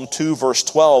 And Psalm 2 verse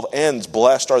 12 ends,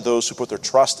 blessed are those who put their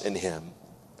trust in him.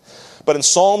 But in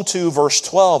Psalm 2 verse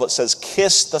 12 it says,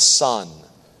 kiss the Son,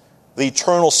 the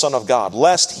eternal Son of God,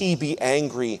 lest he be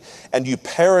angry and you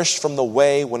perish from the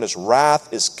way when his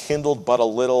wrath is kindled but a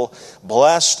little.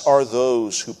 Blessed are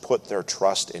those who put their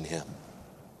trust in him.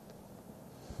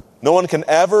 No one can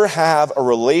ever have a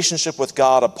relationship with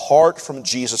God apart from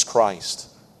Jesus Christ.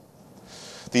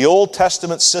 The Old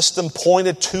Testament system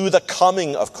pointed to the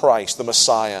coming of Christ, the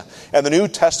Messiah. And the New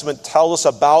Testament tells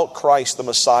us about Christ, the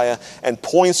Messiah, and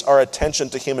points our attention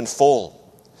to him in full.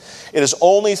 It is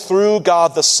only through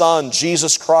God the Son,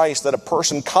 Jesus Christ, that a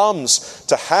person comes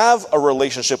to have a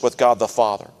relationship with God the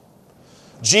Father.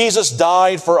 Jesus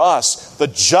died for us, the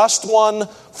just one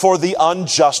for the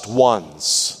unjust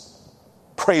ones.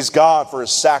 Praise God for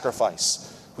his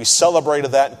sacrifice. We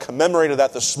celebrated that and commemorated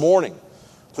that this morning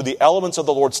through the elements of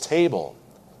the Lord's table.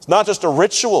 It's not just a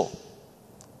ritual.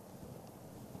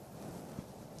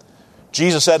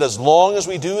 Jesus said, as long as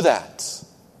we do that,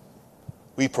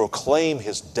 we proclaim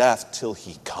his death till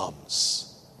he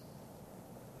comes.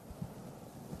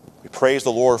 We praise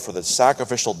the Lord for the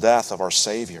sacrificial death of our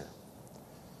Savior.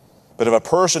 But if a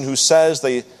person who says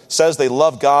they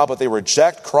love God but they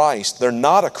reject Christ, they're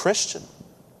not a Christian.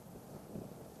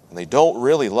 And they don't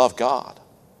really love God.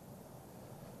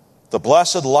 The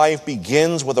blessed life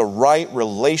begins with a right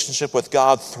relationship with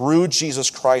God through Jesus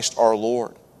Christ our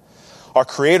Lord. Our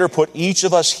Creator put each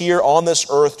of us here on this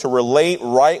earth to relate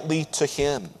rightly to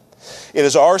him. It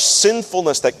is our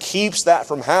sinfulness that keeps that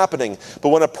from happening. But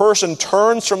when a person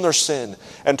turns from their sin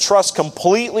and trusts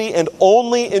completely and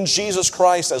only in Jesus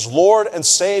Christ as Lord and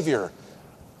Savior,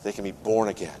 they can be born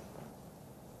again,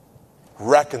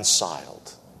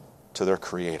 reconciled to their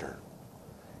Creator,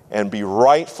 and be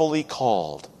rightfully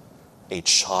called a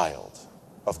child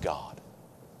of God.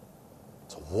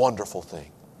 It's a wonderful thing.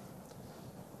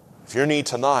 If your need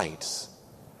tonight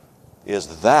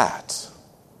is that,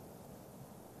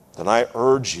 then I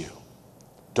urge you,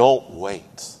 don't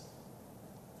wait.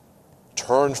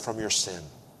 Turn from your sin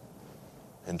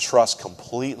and trust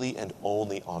completely and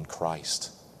only on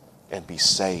Christ and be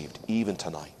saved even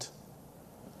tonight.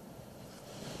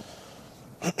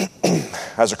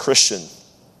 As a Christian,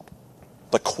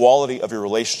 the quality of your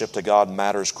relationship to God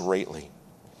matters greatly.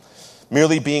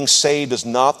 Merely being saved is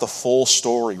not the full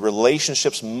story.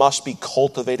 Relationships must be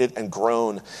cultivated and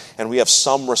grown, and we have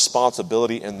some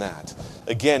responsibility in that.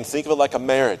 Again, think of it like a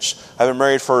marriage. I've been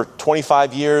married for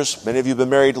 25 years. Many of you have been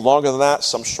married longer than that,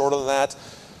 some shorter than that.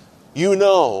 You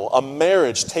know, a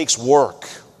marriage takes work.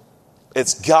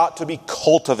 It's got to be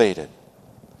cultivated.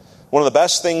 One of the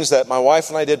best things that my wife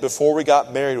and I did before we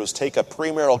got married was take a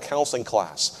premarital counseling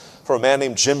class from a man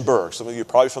named Jim Berg. Some of you are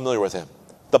probably familiar with him.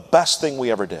 The best thing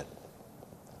we ever did.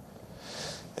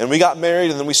 And we got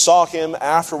married, and then we saw him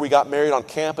after we got married on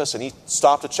campus, and he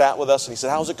stopped to chat with us, and he said,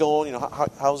 how's it going?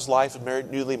 How's life as a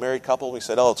newly married couple? And we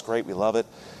said, oh, it's great, we love it.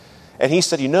 And he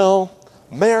said,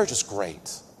 marriage is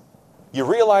great. You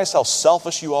realize how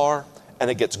selfish you are,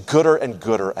 and it gets gooder and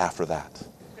gooder after that.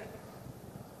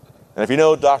 And if you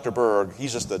know Dr. Berg,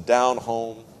 he's just a down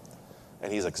home,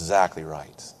 and he's exactly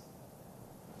right.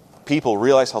 People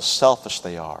realize how selfish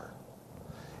they are,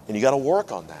 and you got to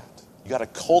work on that. You got to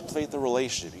cultivate the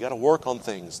relationship. You got to work on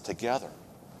things together.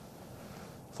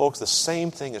 Folks, the same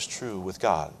thing is true with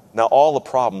God. Now, all the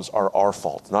problems are our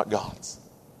fault, not God's.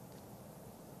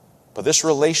 But this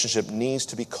relationship needs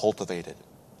to be cultivated,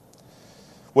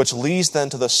 which leads then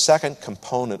to the second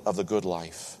component of the good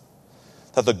life,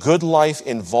 that the good life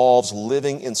involves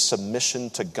living in submission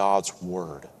to God's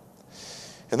word.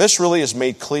 And this really is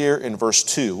made clear in verse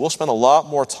 2. We'll spend a lot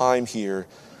more time here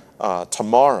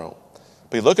tomorrow.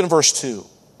 But you look in verse 2.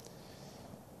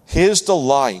 His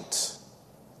delight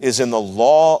is in the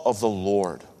law of the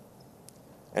Lord,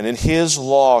 and in his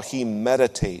law he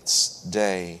meditates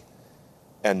day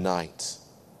and night.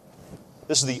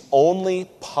 This is the only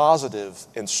positive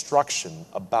instruction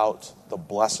about the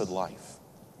blessed life.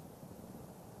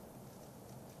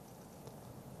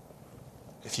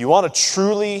 If you want to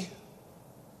truly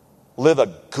live a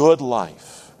good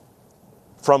life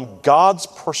from God's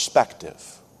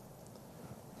perspective,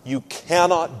 you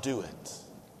cannot do it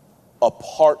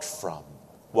apart from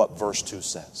what verse 2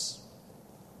 says.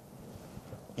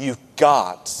 You've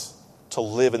got to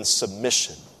live in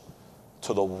submission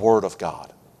to the Word of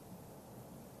God.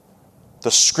 The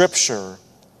Scripture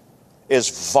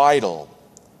is vital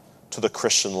to the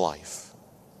Christian life.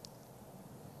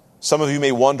 Some of you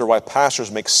may wonder why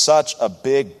pastors make such a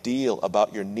big deal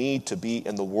about your need to be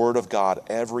in the Word of God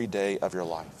every day of your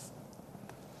life.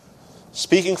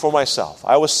 Speaking for myself,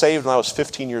 I was saved when I was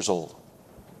 15 years old.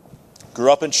 Grew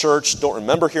up in church, don't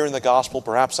remember hearing the gospel,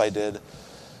 perhaps I did.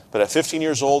 But at 15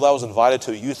 years old, I was invited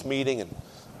to a youth meeting, and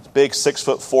this big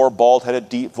 6'4", bald-headed,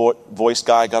 deep-voiced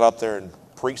guy got up there and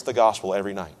preached the gospel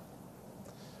every night.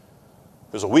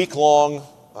 It was a week-long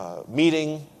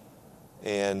meeting,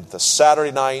 and the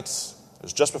Saturday night, it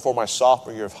was just before my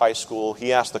sophomore year of high school,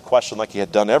 he asked the question like he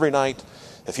had done every night,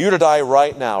 if you were to die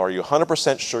right now, are you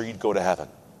 100% sure you'd go to heaven?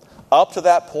 Up to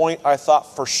that point, I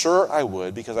thought for sure I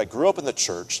would, because I grew up in the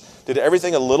church, did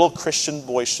everything a little Christian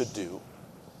boy should do.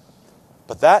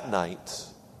 But that night,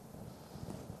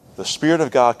 the Spirit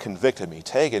of God convicted me,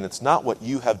 Taigen, it's not what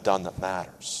you have done that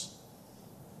matters.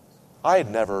 I had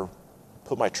never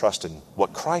put my trust in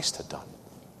what Christ had done.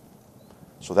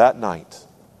 So that night,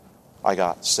 I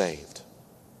got saved.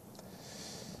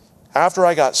 After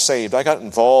I got saved, I got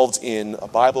involved in a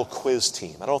Bible quiz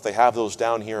team. I don't know if they have those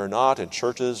down here or not in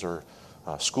churches or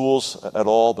schools at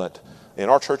all, but in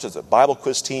our church, it's a Bible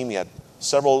quiz team. We had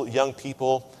several young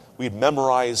people. We'd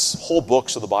memorize whole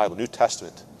books of the Bible, New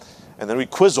Testament, and then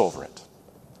we'd quiz over it.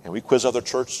 And we'd quiz other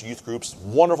church youth groups.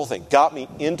 Wonderful thing. Got me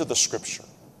into the Scripture.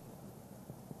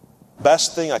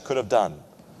 Best thing I could have done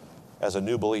as a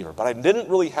new believer. But I didn't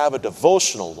really have a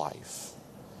devotional life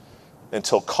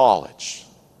until college.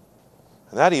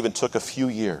 And that even took a few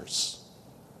years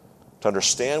to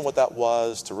understand what that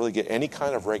was, to really get any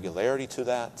kind of regularity to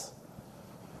that,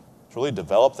 to really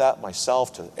develop that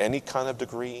myself to any kind of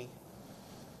degree.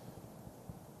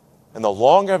 And the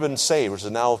longer I've been saved, which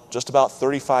is now just about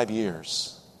 35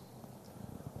 years,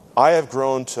 I have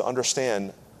grown to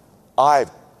understand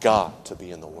I've got to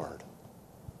be in the Word.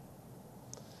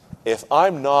 If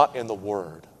I'm not in the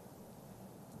Word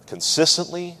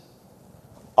consistently,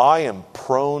 I am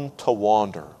prone to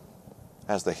wander,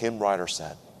 as the hymn writer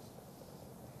said.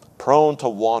 Prone to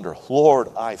wander. Lord,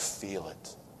 I feel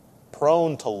it.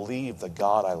 Prone to leave the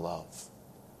God I love.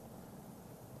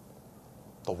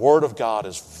 The Word of God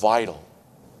is vital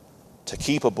to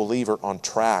keep a believer on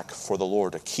track for the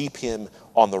Lord, to keep him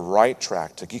on the right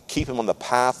track, to keep him on the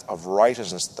path of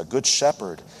righteousness that the Good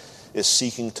Shepherd is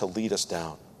seeking to lead us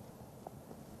down.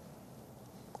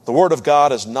 The Word of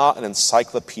God is not an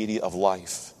encyclopedia of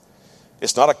life.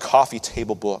 It's not a coffee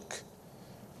table book.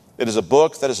 It is a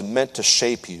book that is meant to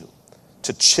shape you,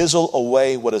 to chisel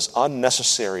away what is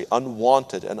unnecessary,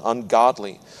 unwanted, and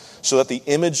ungodly, so that the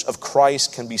image of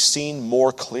Christ can be seen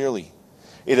more clearly.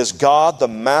 It is God, the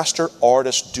master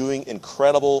artist, doing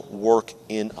incredible work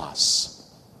in us.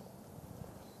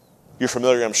 You're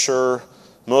familiar, I'm sure,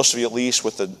 most of you at least,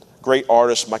 with the great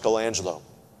artist Michelangelo.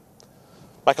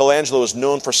 Michelangelo is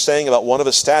known for saying about one of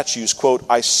his statues, quote,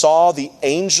 "I saw the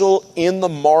angel in the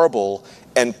marble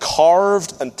and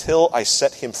carved until I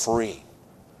set him free."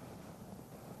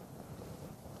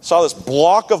 Saw this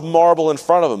block of marble in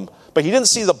front of him, but he didn't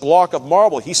see the block of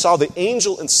marble. He saw the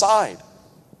angel inside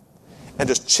and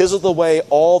just chiseled away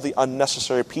all the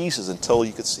unnecessary pieces until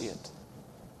you could see it.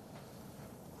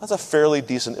 That's a fairly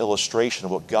decent illustration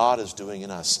of what God is doing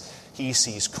in us. He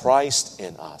sees Christ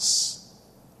in us.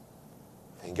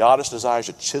 And God just desires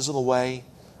to chisel away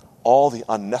all the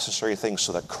unnecessary things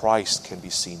so that Christ can be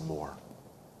seen more.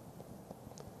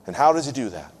 And how does he do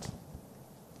that?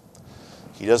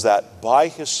 He does that by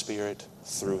his Spirit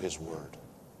through his Word.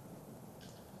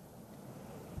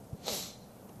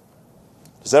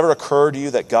 Does it ever occur to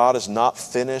you that God is not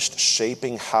finished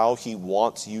shaping how he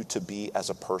wants you to be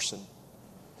as a person?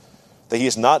 That he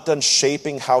is not done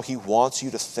shaping how he wants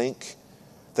you to think?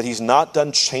 That he's not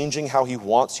done changing how he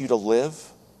wants you to live?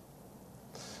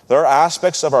 There are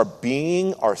aspects of our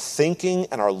being, our thinking,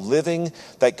 and our living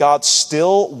that God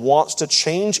still wants to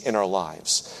change in our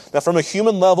lives. Now, from a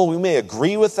human level, we may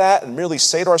agree with that and merely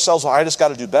say to ourselves, well, I just got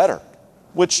to do better,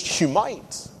 which you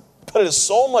might. But it is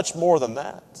so much more than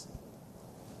that.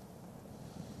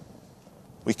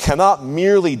 We cannot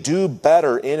merely do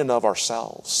better in and of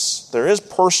ourselves. There is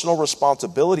personal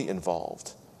responsibility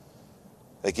involved.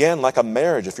 Again, like a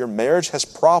marriage, if your marriage has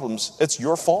problems, it's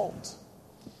your fault.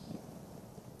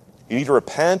 You need to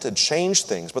repent and change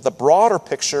things. But the broader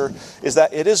picture is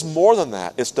that it is more than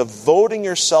that. It's devoting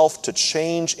yourself to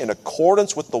change in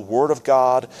accordance with the Word of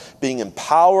God, being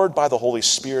empowered by the Holy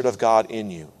Spirit of God in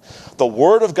you. The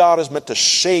Word of God is meant to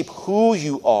shape who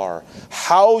you are,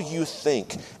 how you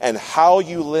think, and how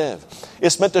you live.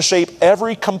 It's meant to shape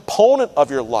every component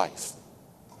of your life.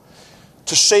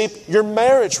 To shape your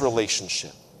marriage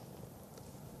relationship.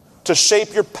 To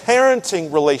shape your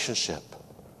parenting relationship.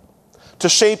 To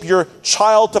shape your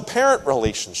child-to-parent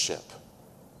relationship.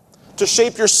 To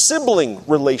shape your sibling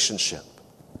relationship.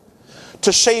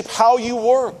 To shape how you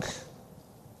work.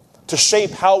 To shape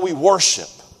how we worship.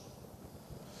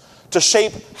 To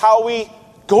shape how we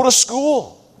go to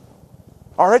school.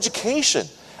 Our education.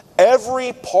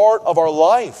 Every part of our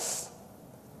life,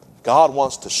 God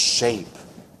wants to shape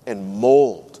and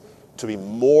mold to be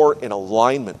more in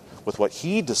alignment with what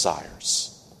he desires.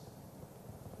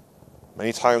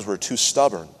 Many times we're too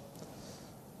stubborn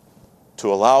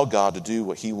to allow God to do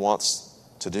what he wants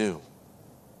to do.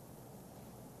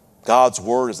 God's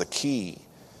Word is the key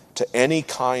to any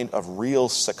kind of real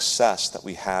success that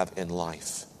we have in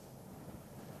life.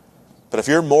 But if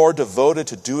you're more devoted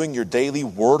to doing your daily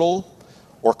Wordle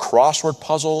or crossword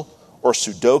puzzle or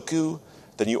Sudoku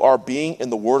than you are being in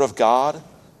the Word of God,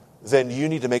 then you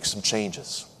need to make some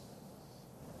changes.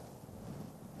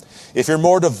 If you're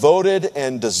more devoted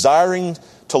and desiring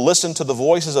to listen to the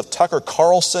voices of Tucker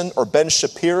Carlson or Ben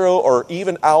Shapiro or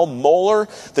even Al Mohler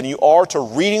than you are to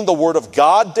reading the Word of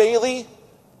God daily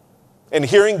and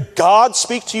hearing God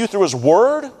speak to you through his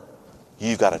Word,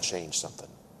 you've got to change something.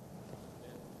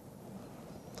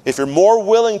 If you're more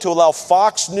willing to allow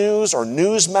Fox News or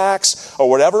Newsmax or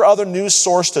whatever other news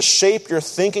source to shape your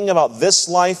thinking about this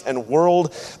life and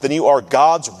world than you are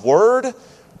God's Word,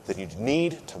 then you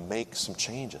need to make some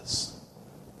changes.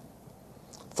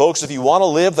 Folks, if you want to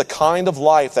live the kind of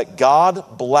life that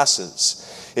God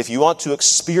blesses, if you want to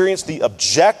experience the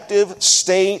objective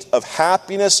state of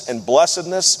happiness and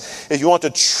blessedness, if you want to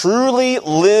truly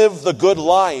live the good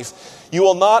life, you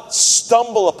will not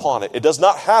stumble upon it. It does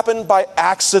not happen by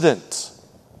accident.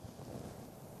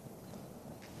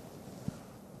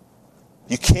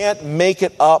 You can't make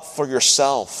it up for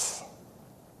yourself.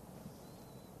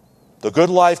 The good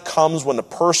life comes when a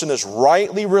person is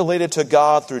rightly related to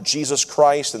God through Jesus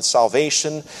Christ and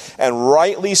salvation and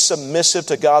rightly submissive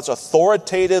to God's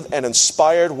authoritative and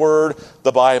inspired Word,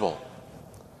 the Bible.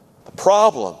 The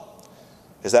problem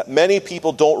is that many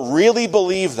people don't really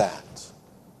believe that.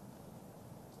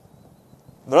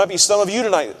 There might be some of you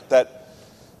tonight that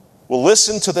will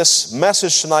listen to this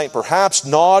message tonight, perhaps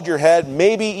nod your head,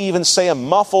 maybe even say a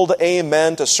muffled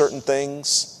amen to certain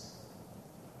things.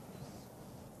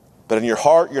 But in your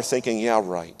heart, you're thinking, yeah,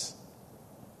 right.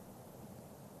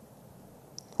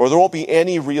 Or there won't be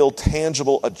any real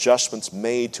tangible adjustments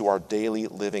made to our daily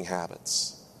living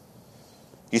habits.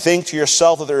 You think to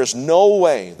yourself that there is no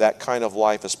way that kind of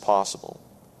life is possible.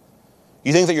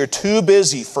 You think that you're too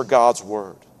busy for God's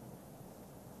Word.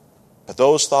 But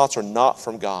those thoughts are not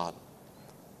from God.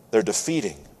 They're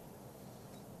defeating.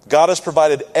 God has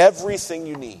provided everything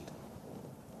you need.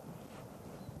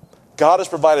 God has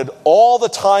provided all the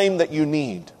time that you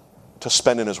need to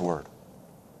spend in his Word.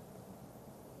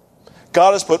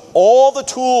 God has put all the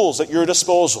tools at your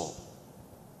disposal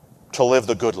to live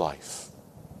the good life.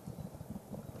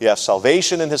 You have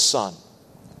salvation in his Son.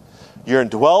 You're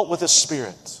indwelt with his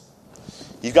Spirit.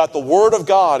 You've got the Word of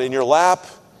God in your lap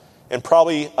and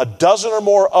probably a dozen or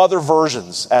more other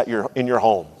versions in your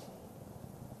home.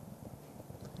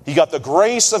 You got the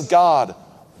grace of God.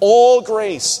 All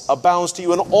grace abounds to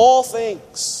you in all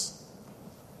things.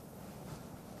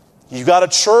 You've got a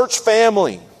church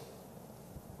family.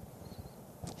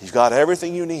 You've got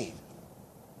everything you need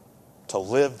to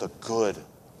live the good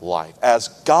life as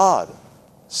God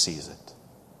sees it.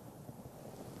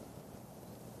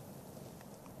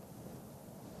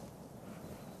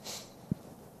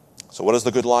 So what is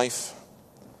the good life?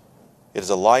 It is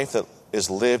a life that is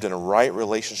lived in a right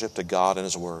relationship to God and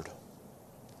His Word.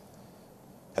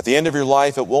 At the end of your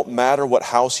life, it won't matter what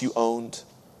house you owned,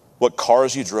 what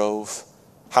cars you drove,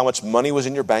 how much money was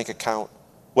in your bank account,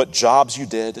 what jobs you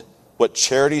did, what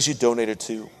charities you donated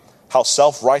to, how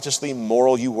self-righteously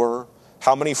moral you were,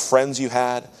 how many friends you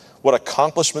had, what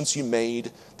accomplishments you made,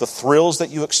 the thrills that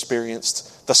you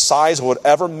experienced, the size of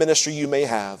whatever ministry you may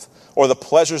have, or the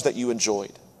pleasures that you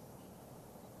enjoyed.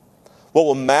 What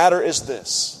will matter is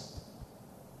this.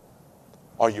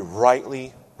 Are you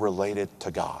rightly related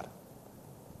to God?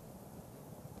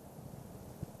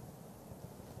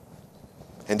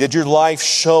 And did your life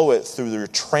show it through your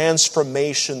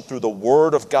transformation through the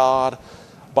Word of God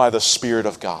by the Spirit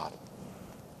of God?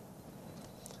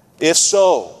 If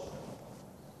so,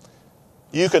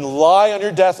 you can lie on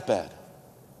your deathbed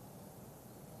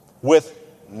with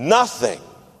nothing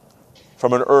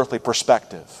from an earthly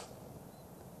perspective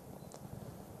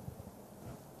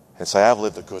and say, I have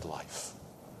lived a good life.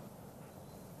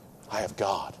 I have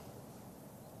God.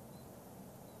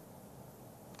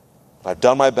 I've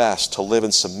done my best to live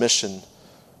in submission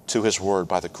to His Word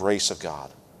by the grace of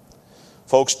God.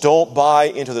 Folks, don't buy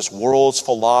into this world's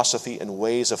philosophy and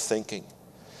ways of thinking.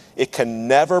 It can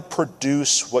never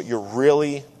produce what you're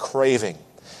really craving.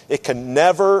 It can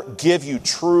never give you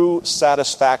true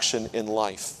satisfaction in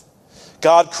life.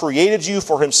 God created you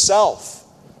for Himself,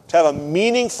 to have a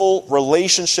meaningful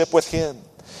relationship with Him.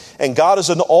 And God has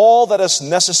done all that is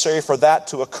necessary for that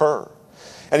to occur.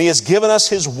 And He has given us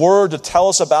His Word to tell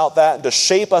us about that and to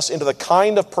shape us into the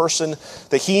kind of person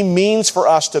that He means for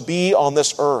us to be on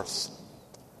this earth.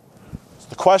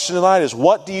 The question tonight is,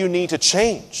 what do you need to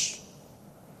change?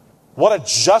 What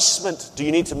adjustment do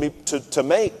you need to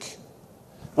make?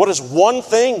 What is one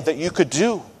thing that you could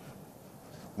do?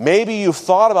 Maybe you've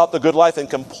thought about the good life in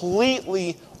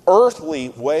completely earthly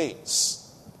ways,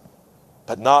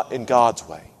 but not in God's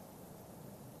way.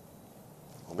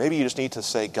 Well, maybe you just need to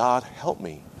say, God, help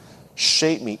me,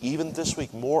 shape me even this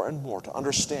week more and more to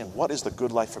understand what is the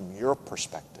good life from your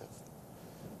perspective.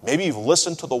 Maybe you've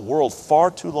listened to the world far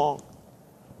too long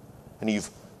and you've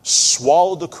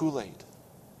swallowed the Kool-Aid.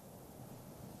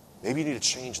 Maybe you need to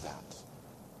change that.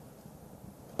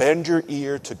 Bend your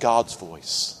ear to God's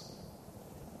voice.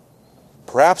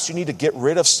 Perhaps you need to get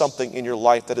rid of something in your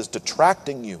life that is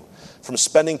detracting you from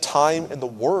spending time in the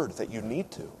Word that you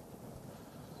need to.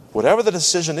 Whatever the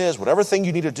decision is, whatever thing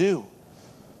you need to do,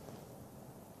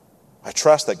 I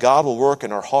trust that God will work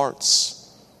in our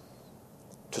hearts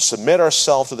to submit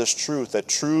ourselves to this truth, that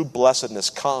true blessedness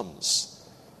comes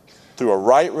through a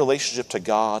right relationship to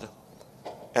God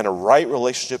and a right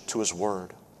relationship to His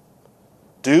Word.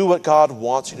 Do what God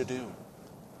wants you to do.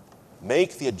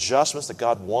 Make the adjustments that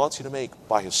God wants you to make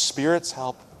by His Spirit's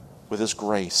help with His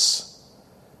grace.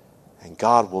 And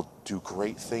God will do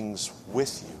great things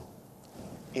with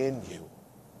you, in you,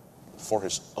 for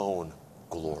His own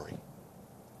glory.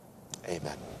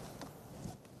 Amen.